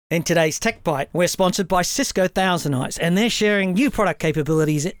In today's Tech Byte, we're sponsored by Cisco ThousandEyes, and they're sharing new product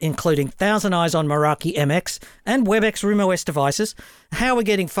capabilities, including ThousandEyes on Meraki MX and WebEx RoomOS devices, how we're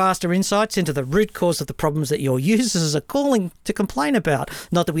getting faster insights into the root cause of the problems that your users are calling to complain about.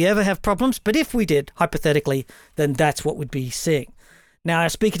 Not that we ever have problems, but if we did, hypothetically, then that's what we'd be seeing. Now, our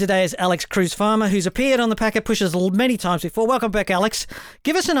speaker today is Alex Cruz-Farmer, who's appeared on the Packet Pushers many times before. Welcome back, Alex.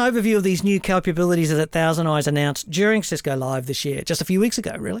 Give us an overview of these new capabilities that ThousandEyes announced during Cisco Live this year, just a few weeks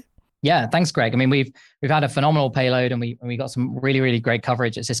ago, really. Yeah, thanks, Greg. I mean, we've had a phenomenal payload, and we got some really great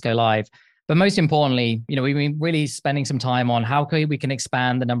coverage at Cisco Live. But most importantly, we've been really spending some time on how we can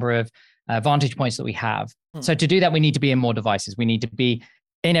expand the number of vantage points that we have. So to do that, we need to be in more devices. We need to be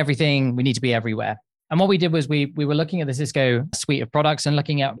in everything. We need to be everywhere. And what we did was we were looking at the Cisco suite of products and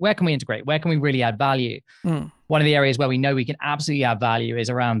looking at where can we integrate, where can we really add value. One of the areas where we know we can absolutely add value is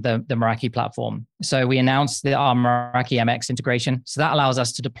around the Meraki platform. So we announced our Meraki MX integration. So that allows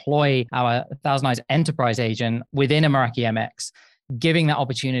us to deploy our ThousandEyes enterprise agent within a Meraki MX, giving that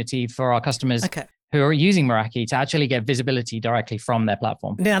opportunity for our customers who are using Meraki to actually get visibility directly from their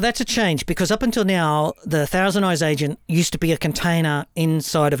platform. Now, that's a change because up until now, the ThousandEyes agent used to be a container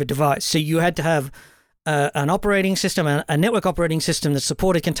inside of a device. So you had to have an operating system, a network operating system that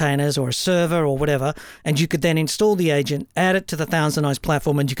supported containers or a server or whatever, and you could then install the agent, add it to the ThousandEyes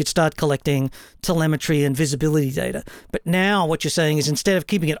platform, and you could start collecting telemetry and visibility data. But now what you're saying is instead of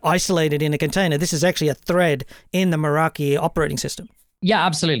keeping it isolated in a container, this is actually a thread in the Meraki operating system. Yeah,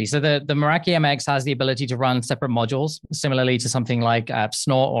 absolutely. So the Meraki MX has the ability to run separate modules, similarly to something like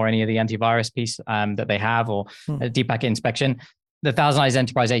Snort or any of the antivirus piece that they have, or deep packet inspection. The ThousandEyes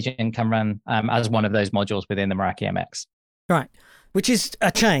Enterprise Agent can run as one of those modules within the Meraki MX. Right, which is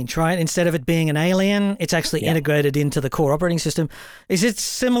a change, right? Instead of it being an alien, it's actually integrated into the core operating system. Is it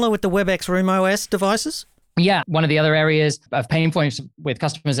similar with the WebEx RoomOS devices? Yeah, one of the other areas of pain points with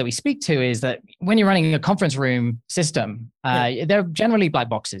customers that we speak to is that when you're running a conference room system, they're generally black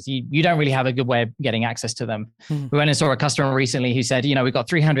boxes. You don't really have a good way of getting access to them. We went and saw a customer recently who said, we've got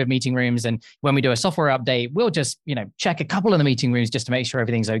 300 meeting rooms, and when we do a software update, we'll just, check a couple of the meeting rooms just to make sure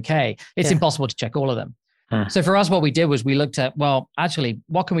everything's okay. It's impossible to check all of them. So for us, what we did was we looked at, actually,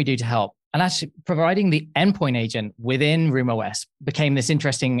 what can we do to help? And actually providing the endpoint agent within RoomOS became this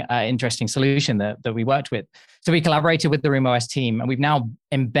interesting solution that we worked with. So we collaborated with the RoomOS team, and we've now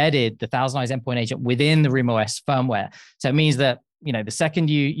embedded the ThousandEyes endpoint agent within the RoomOS firmware. So it means that, the second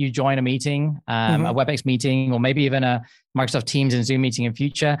you join a meeting, a WebEx meeting, or maybe even a Microsoft Teams and Zoom meeting in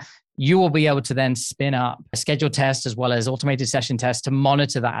future, you will be able to then spin up a scheduled test as well as automated session tests to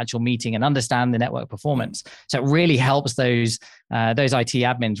monitor that actual meeting and understand the network performance. So it really helps those IT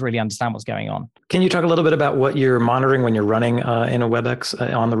admins really understand what's going on. Can you talk a little bit about what you're monitoring when you're running in a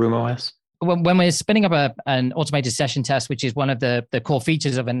WebEx on the RoomOS? When we're spinning up an automated session test, which is one of the core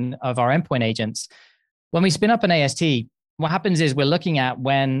features of our endpoint agents, when we spin up an AST, what happens is we're looking at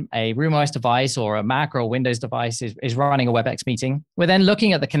when a RoomOS device or a Mac or a Windows device is running a WebEx meeting. We're then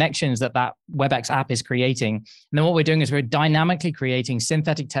looking at the connections that WebEx app is creating. And then what we're doing is we're dynamically creating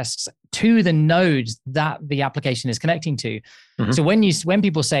synthetic tests to the nodes that the application is connecting to. So when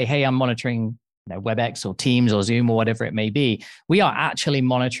people say, hey, I'm monitoring WebEx or Teams or Zoom or whatever it may be, we are actually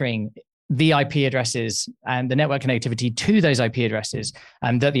monitoring the IP addresses and the network connectivity to those IP addresses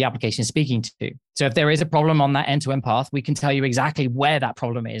that the application is speaking to. So if there is a problem on that end-to-end path, we can tell you exactly where that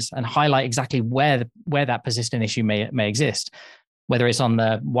problem is and highlight exactly where that persistent issue may exist, whether it's on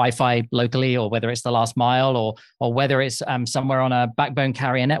the Wi-Fi locally or whether it's the last mile or whether it's somewhere on a backbone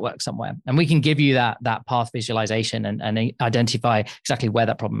carrier network somewhere. And we can give you that path visualization and identify exactly where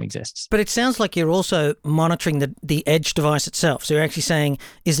that problem exists. But it sounds like you're also monitoring the edge device itself. So you're actually saying,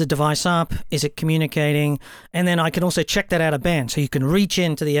 is the device up? Is it communicating? And then I can also check that out of band. So you can reach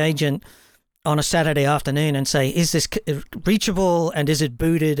into the agent on a Saturday afternoon and say, is this reachable, and is it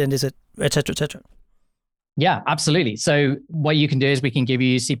booted, and is it et cetera, et cetera? Yeah, absolutely. So what you can do is we can give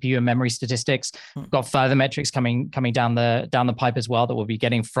you CPU and memory statistics. We've got further metrics coming down the pipe as well that we'll be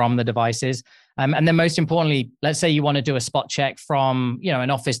getting from the devices. And then most importantly, let's say you want to do a spot check from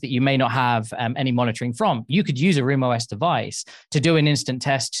an office that you may not have any monitoring from. You could use a RoomOS device to do an instant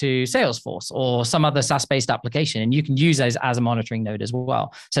test to Salesforce or some other SaaS-based application, and you can use those as a monitoring node as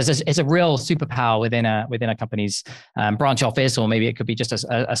well. So it's a real superpower within a company's branch office, or maybe it could be just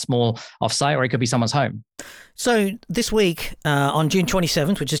a small offsite, or it could be someone's home. So this week, on June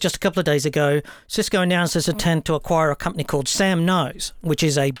 27th, which is just a couple of days ago, Cisco announced its intent to acquire a company called Sam Knows, which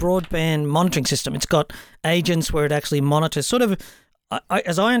is a broadband monitoring system. It's got agents where it actually monitors sort of,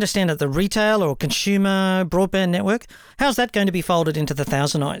 as I understand it, the retail or consumer broadband network. How's that going to be folded into the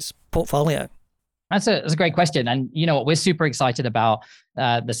ThousandEyes portfolio? That's a great question. And you know what, we're super excited about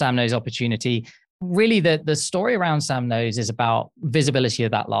the Sam Knows opportunity. Really, the story around Sam Knows is about visibility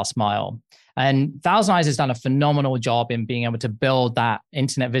of that last mile. And ThousandEyes has done a phenomenal job in being able to build that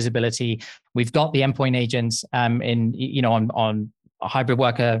internet visibility. We've got the endpoint agents on hybrid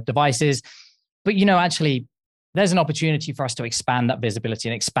worker devices, but actually, there's an opportunity for us to expand that visibility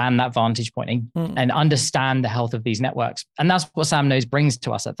and expand that vantage point and understand the health of these networks. And that's what Sam Knows brings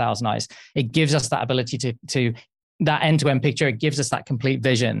to us at ThousandEyes. It gives us that ability to that end-to-end picture. It gives us that complete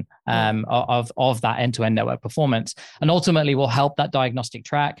vision of that end-to-end network performance, and ultimately will help that diagnostic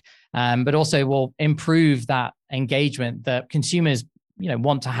track, but also will improve that engagement that consumers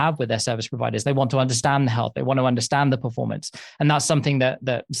want to have with their service providers. They want to understand the health. They want to understand the performance, and that's something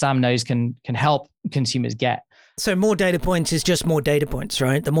that Sam Knows can help consumers get. So more data points is just more data points,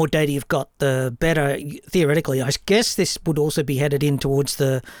 right? The more data you've got, the better, theoretically. I guess this would also be headed in towards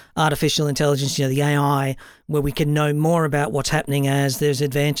the artificial intelligence, the AI, where we can know more about what's happening as there's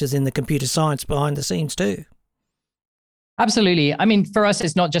advances in the computer science behind the scenes too. Absolutely. I mean, for us,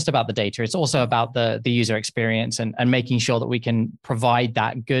 it's not just about the data. It's also about the user experience and making sure that we can provide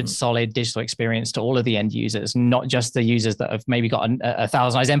that good, solid digital experience to all of the end users, not just the users that have maybe got a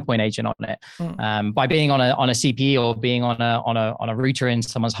ThousandEyes endpoint agent on it. By being on a CPE or being on a router in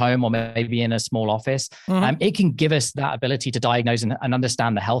someone's home or maybe in a small office, it can give us that ability to diagnose and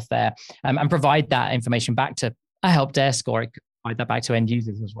understand the health there, and provide that information back to a help desk, or it could provide that back to end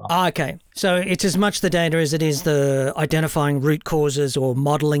users as well. Okay. So it's as much the data as it is the identifying root causes or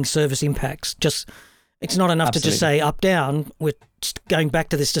modeling service impacts. It's not enough to just say up, down. We're going back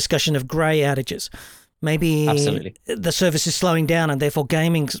to this discussion of grey outages. Maybe the service is slowing down and therefore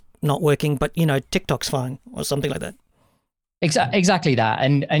gaming's not working, but TikTok's fine or something like that. Exactly that.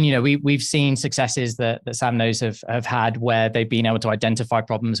 And we've seen successes that Sam Knows have had where they've been able to identify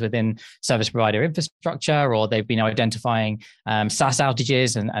problems within service provider infrastructure, or they've been identifying SaaS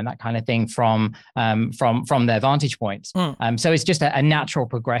outages and that kind of thing from their vantage points. So it's just a natural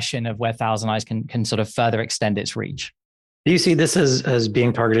progression of where ThousandEyes can sort of further extend its reach. Do you see this as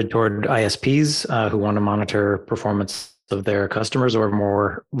being targeted toward ISPs who want to monitor performance of their customers, or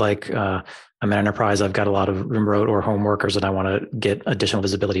more like I'm an enterprise, I've got a lot of remote or home workers and I want to get additional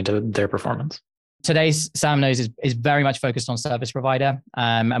visibility to their performance? Today's Sam Knows is very much focused on service provider,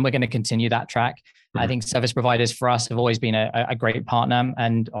 and we're going to continue that track. I think service providers for us have always been a great partner,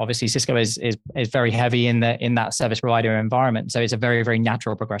 and obviously Cisco is very heavy in that service provider environment. So it's a very, very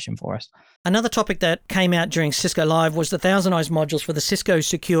natural progression for us. Another topic that came out during Cisco Live was the ThousandEyes modules for the Cisco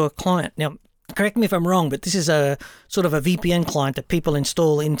Secure Client. Now, correct me if I'm wrong, but this is a sort of a VPN client that people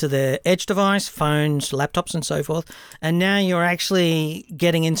install into their edge device, phones, laptops, and so forth. And now you're actually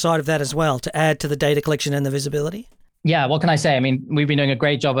getting inside of that as well to add to the data collection and the visibility. Yeah, what can I say? I mean, we've been doing a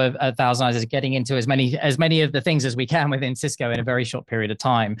great job at ThousandEyes getting into as many of the things as we can within Cisco in a very short period of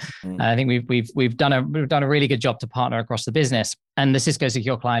time. I think we've done a really good job to partner across the business, and the Cisco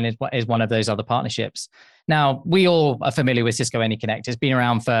Secure Client is one of those other partnerships. Now, we all are familiar with Cisco AnyConnect. It's been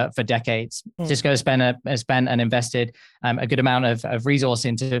around for decades. Cisco has spent and invested a good amount of resource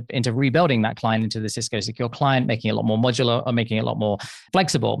into rebuilding that client into the Cisco Secure Client, making it a lot more modular or making it a lot more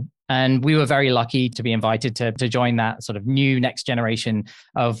flexible. And we were very lucky to be invited to join that sort of new next generation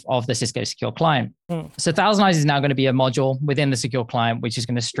of the Cisco Secure Client. So ThousandEyes is now going to be a module within the Secure Client, which is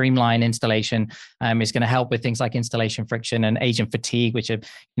going to streamline installation. It's going to help with things like installation friction and agent fatigue, which are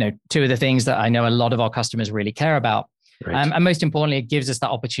two of the things that I know a lot of our customers really care about. Right. And most importantly, it gives us that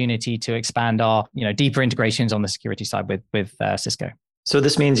opportunity to expand our deeper integrations on the security side with Cisco. So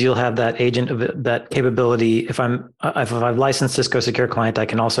this means you'll have that agent of that capability. If I've licensed Cisco Secure Client, I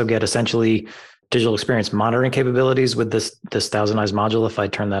can also get essentially digital experience monitoring capabilities with this ThousandEyes module if I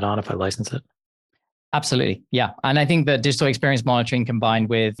turn that on, if I license it. Absolutely. Yeah. And I think that digital experience monitoring combined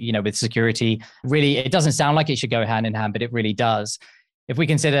with security, really, it doesn't sound like it should go hand in hand, but it really does. If we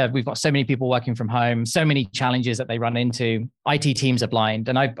consider we've got so many people working from home, so many challenges that they run into, IT teams are blind.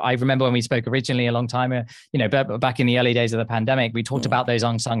 And I remember when we spoke originally a long time, back in the early days of the pandemic, we talked about those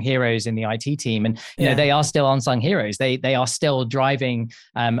unsung heroes in the IT team. And, they are still unsung heroes. They are still driving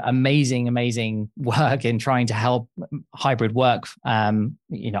amazing work in trying to help hybrid work,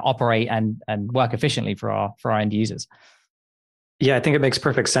 operate and work efficiently for our end users. Yeah, I think it makes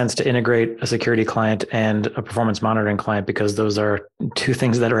perfect sense to integrate a security client and a performance monitoring client, because those are two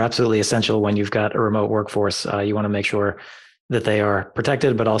things that are absolutely essential when you've got a remote workforce. You want to make sure that they are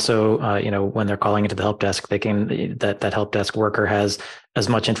protected, but also, when they're calling into the help desk, that help desk worker has as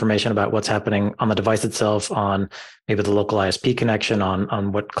much information about what's happening on the device itself, on maybe the local ISP connection,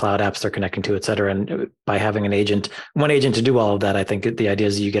 on what cloud apps they're connecting to, et cetera. And by having one agent to do all of that, I think the idea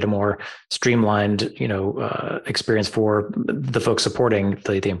is you get a more streamlined, experience for the folks supporting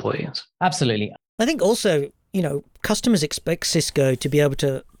the employees. Absolutely. I think also, customers expect Cisco to be able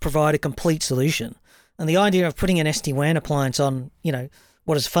to provide a complete solution. And the idea of putting an SD-WAN appliance on,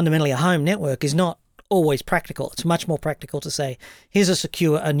 what is fundamentally a home network is not always practical. It's much more practical to say, here's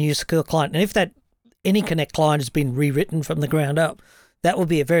a new secure client. And if that AnyConnect client has been rewritten from the ground up, that will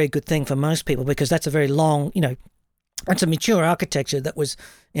be a very good thing for most people, because that's a very long, it's a mature architecture that was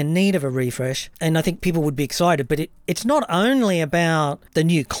in need of a refresh. And I think people would be excited. But it's not only about the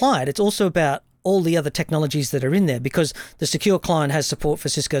new client, it's also about all the other technologies that are in there, because the secure client has support for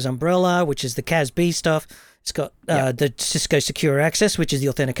Cisco's Umbrella, which is the CASB stuff. It's got the Cisco Secure Access, which is the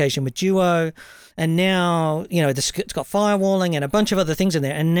authentication with Duo. And now, it's got firewalling and a bunch of other things in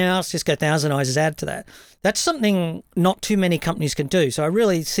there. And now Cisco ThousandEyes is added to that. That's something not too many companies can do. So I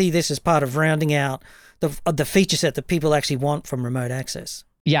really see this as part of rounding out the feature set that people actually want from remote access.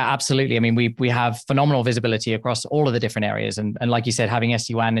 Yeah, absolutely. I mean, we have phenomenal visibility across all of the different areas. And like you said, having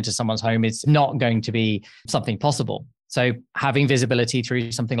SD-WAN into someone's home is not going to be something possible. So having visibility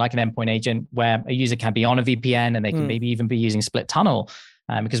through something like an endpoint agent where a user can be on a VPN and they can maybe even be using split tunnel,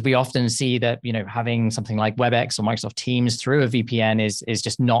 because we often see that, having something like WebEx or Microsoft Teams through a VPN is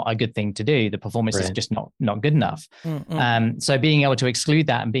just not a good thing to do. The performance is just not good enough. So being able to exclude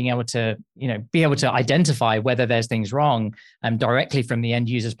that and being able to, be able to identify whether there's things wrong directly from the end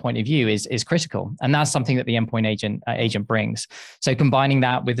user's point of view is critical. And that's something that the endpoint agent brings. So combining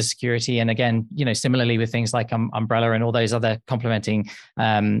that with the security, and again, similarly with things like Umbrella and all those other complementing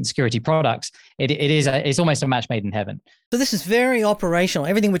security products, it's almost a match made in heaven. So this is very operational.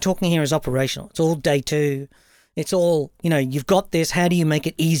 Everything we're talking here is operational. It's all day two. It's all, you've got this. How do you make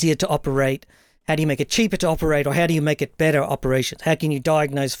it easier to operate? How do you make it cheaper to operate? Or how do you make it better operations? How can you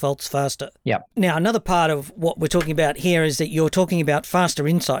diagnose faults faster? Yeah. Now, another part of what we're talking about here is that you're talking about faster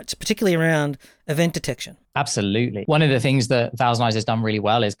insights, particularly around event detection. Absolutely. One of the things that ThousandEyes has done really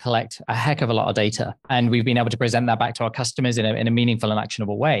well is collect a heck of a lot of data. And we've been able to present that back to our customers in a meaningful and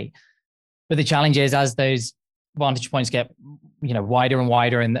actionable way. But the challenge is, as those vantage points get wider and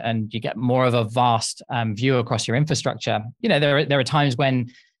wider, and you get more of a vast view across your infrastructure, there are times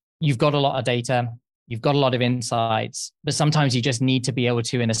when you've got a lot of data, you've got a lot of insights, but sometimes you just need to be able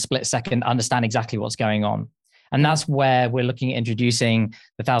to, in a split second, understand exactly what's going on. And that's where we're looking at introducing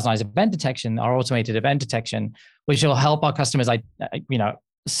the ThousandEyes event detection, our automated event detection, which will help our customers,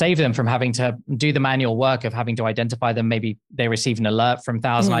 save them from having to do the manual work of having to identify them. Maybe they receive an alert from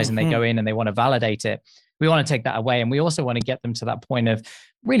ThousandEyes and they go in and they want to validate it. We want to take that away. And we also want to get them to that point of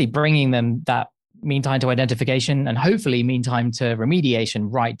really bringing them that mean time to identification and hopefully mean time to remediation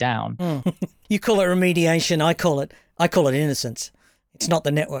right down. You call it remediation. I call it innocence. It's not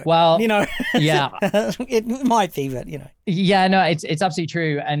the network. Well, yeah, it might be, but Yeah, no, it's absolutely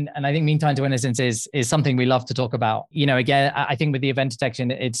true. And I think mean time to innocence is something we love to talk about. Again, I think with the event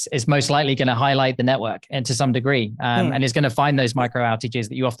detection, it's most likely going to highlight the network, and to some degree, and it's going to find those micro outages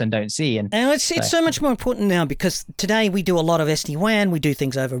that you often don't see. And it's so much more important now, because today we do a lot of SD-WAN, we do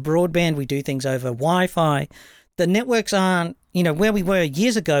things over broadband, we do things over Wi-Fi. The networks aren't, where we were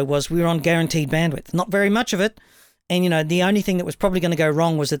years ago was we were on guaranteed bandwidth, not very much of it. And, the only thing that was probably going to go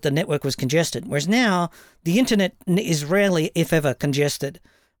wrong was that the network was congested. Whereas now, the internet is rarely, if ever, congested.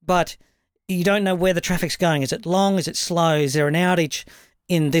 But you don't know where the traffic's going. Is it long? Is it slow? Is there an outage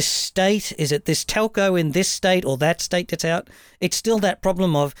in this state? Is it this telco in this state or that state that's out? It's still that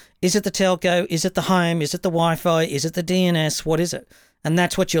problem of, is it the telco? Is it the home? Is it the Wi-Fi? Is it the DNS? What is it? And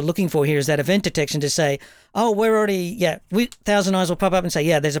that's what you're looking for here, is that event detection to say, oh, ThousandEyes will pop up and say,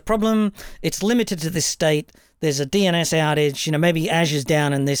 yeah, there's a problem. It's limited to this state. There's a DNS outage, maybe Azure's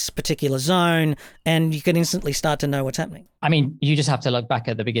down in this particular zone, and you can instantly start to know what's happening. I mean, you just have to look back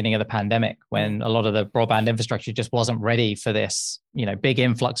at the beginning of the pandemic when a lot of the broadband infrastructure just wasn't ready for this, big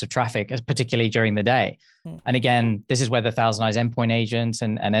influx of traffic, particularly during the day. And again, this is where the ThousandEyes endpoint agents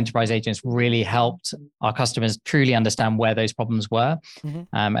and enterprise agents really helped our customers truly understand where those problems were.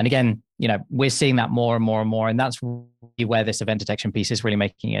 And again, we're seeing that more and more and more, and that's really where this event detection piece is really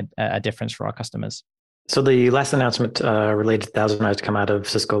making a difference for our customers. So the last announcement related to ThousandEyes to come out of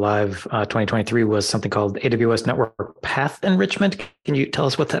Cisco Live 2023 was something called AWS Network Path Enrichment. Can you tell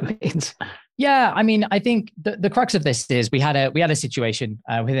us what that means? Yeah, I mean, I think the crux of this is we had a situation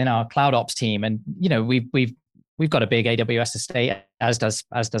within our cloud ops team, and we've we've got a big AWS estate, as does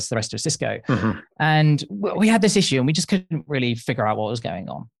the rest of Cisco. Mm-hmm. And we had this issue and we just couldn't really figure out what was going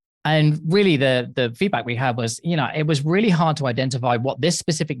on. And really the feedback we had was, it was really hard to identify what this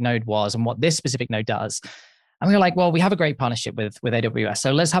specific node was and what this specific node does. And we were like, well, we have a great partnership with AWS.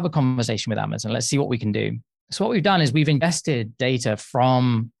 So let's have a conversation with Amazon. Let's see what we can do. So what we've done is we've ingested data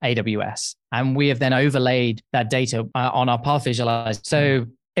from AWS, and we have then overlaid that data on our path visualizer. So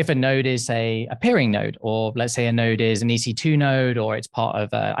if a node is a peering node, or let's say a node is an EC2 node, or it's part of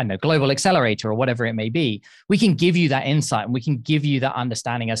a global accelerator or whatever it may be, we can give you that insight and we can give you that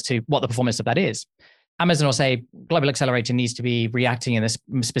understanding as to what the performance of that is. Amazon will say global accelerator needs to be reacting in this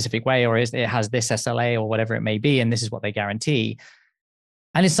specific way, or it has this SLA or whatever it may be, and this is what they guarantee.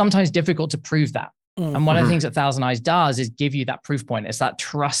 And it's sometimes difficult to prove that. Mm-hmm. And one of the things that ThousandEyes does is give you that proof point. It's that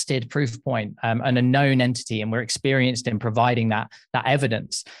trusted proof point, and a known entity. And we're experienced in providing that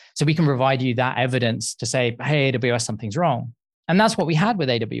evidence. So we can provide you that evidence to say, hey, AWS, something's wrong. And that's what we had with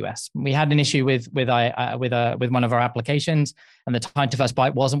AWS. We had an issue with one of our applications, and the time to first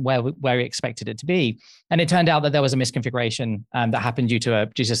byte wasn't where we expected it to be. And it turned out that there was a misconfiguration that happened due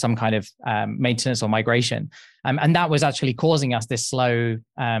to some kind of maintenance or migration. And that was actually causing us this slow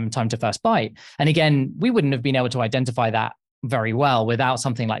time to first byte. And again, we wouldn't have been able to identify that very well without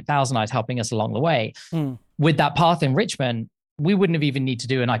something like ThousandEyes helping us along the way. With that path enrichment, we wouldn't have even need to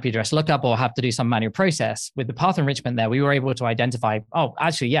do an IP address lookup or have to do some manual process. With the path enrichment there, we were able to identify, oh,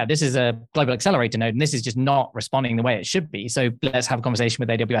 actually, yeah, this is a global accelerator node, and this is just not responding the way it should be. So let's have a conversation with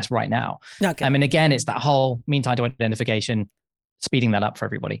AWS right now. Okay. And again, it's that whole mean time to identification, speeding that up for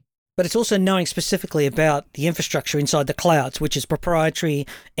everybody. But it's also knowing specifically about the infrastructure inside the clouds, which is proprietary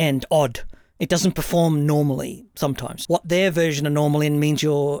and odd. It doesn't perform normally sometimes. What their version of normal in means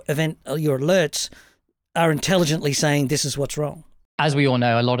your alerts are intelligently saying this is what's wrong. As we all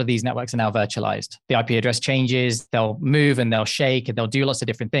know, a lot of these networks are now virtualized. The IP address changes, they'll move and they'll shake and they'll do lots of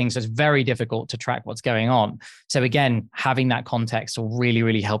different things. So it's very difficult to track what's going on. So again, having that context will really,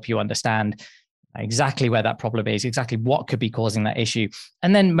 really help you understand exactly where that problem is, exactly what could be causing that issue.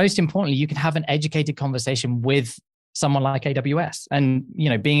 And then most importantly, you can have an educated conversation with someone like AWS, and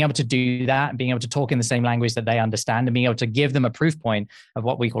being able to do that and being able to talk in the same language that they understand, and being able to give them a proof point of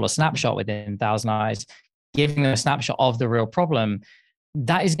what we call a snapshot within ThousandEyes, giving them a snapshot of the real problem,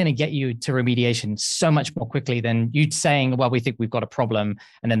 that is going to get you to remediation so much more quickly than you saying, well, we think we've got a problem,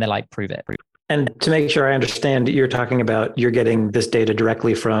 and then they're like, prove it. And to make sure I understand, you're talking about you're getting this data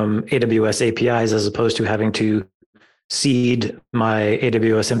directly from AWS APIs as opposed to having to seed my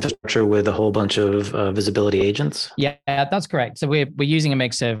AWS infrastructure with a whole bunch of visibility agents? Yeah, that's correct. So we're using a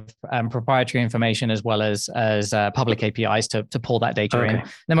mix of proprietary information as well as public APIs to pull that data in.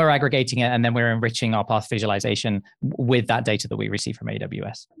 Then we're aggregating it, and then we're enriching our path visualization with that data that we receive from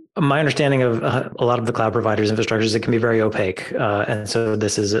AWS. My understanding of a lot of the cloud providers' infrastructures, it can be very opaque. And so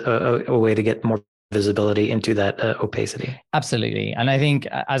this is a way to get more visibility into that opacity. Absolutely. And I think,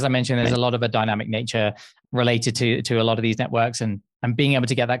 as I mentioned, there's a lot of a dynamic nature related to a lot of these networks, and being able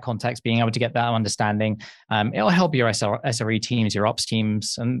to get that context, being able to get that understanding, it'll help your SRE teams, your ops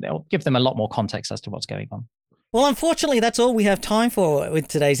teams, and it'll give them a lot more context as to what's going on. Well, unfortunately, that's all we have time for with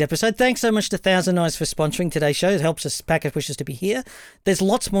today's episode. Thanks so much to ThousandEyes for sponsoring today's show. It helps us packet pushers to be here. There's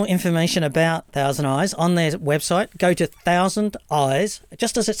lots more information about ThousandEyes on their website. Go to ThousandEyes,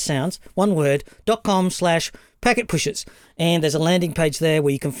 just as it sounds, one word, .com/packet pushers. And there's a landing page there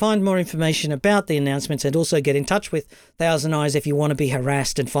where you can find more information about the announcements and also get in touch with ThousandEyes if you want to be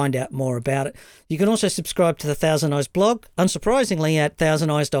harassed and find out more about it. You can also subscribe to the ThousandEyes blog, unsurprisingly, at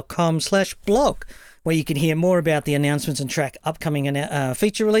thousandeyes.com/blog. where you can hear more about the announcements and track upcoming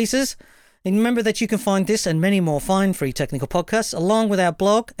feature releases. And remember that you can find this and many more fine free technical podcasts, along with our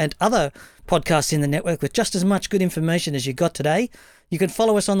blog and other podcasts in the network with just as much good information as you got today. You can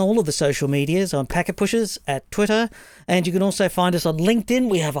follow us on all of the social medias, on Packet Pushers, at Twitter, and you can also find us on LinkedIn.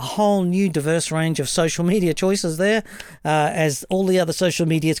 We have a whole new diverse range of social media choices there. As all the other social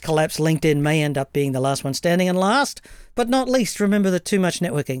medias collapse, LinkedIn may end up being the last one standing. And last but not least, remember that too much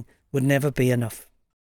networking would never be enough.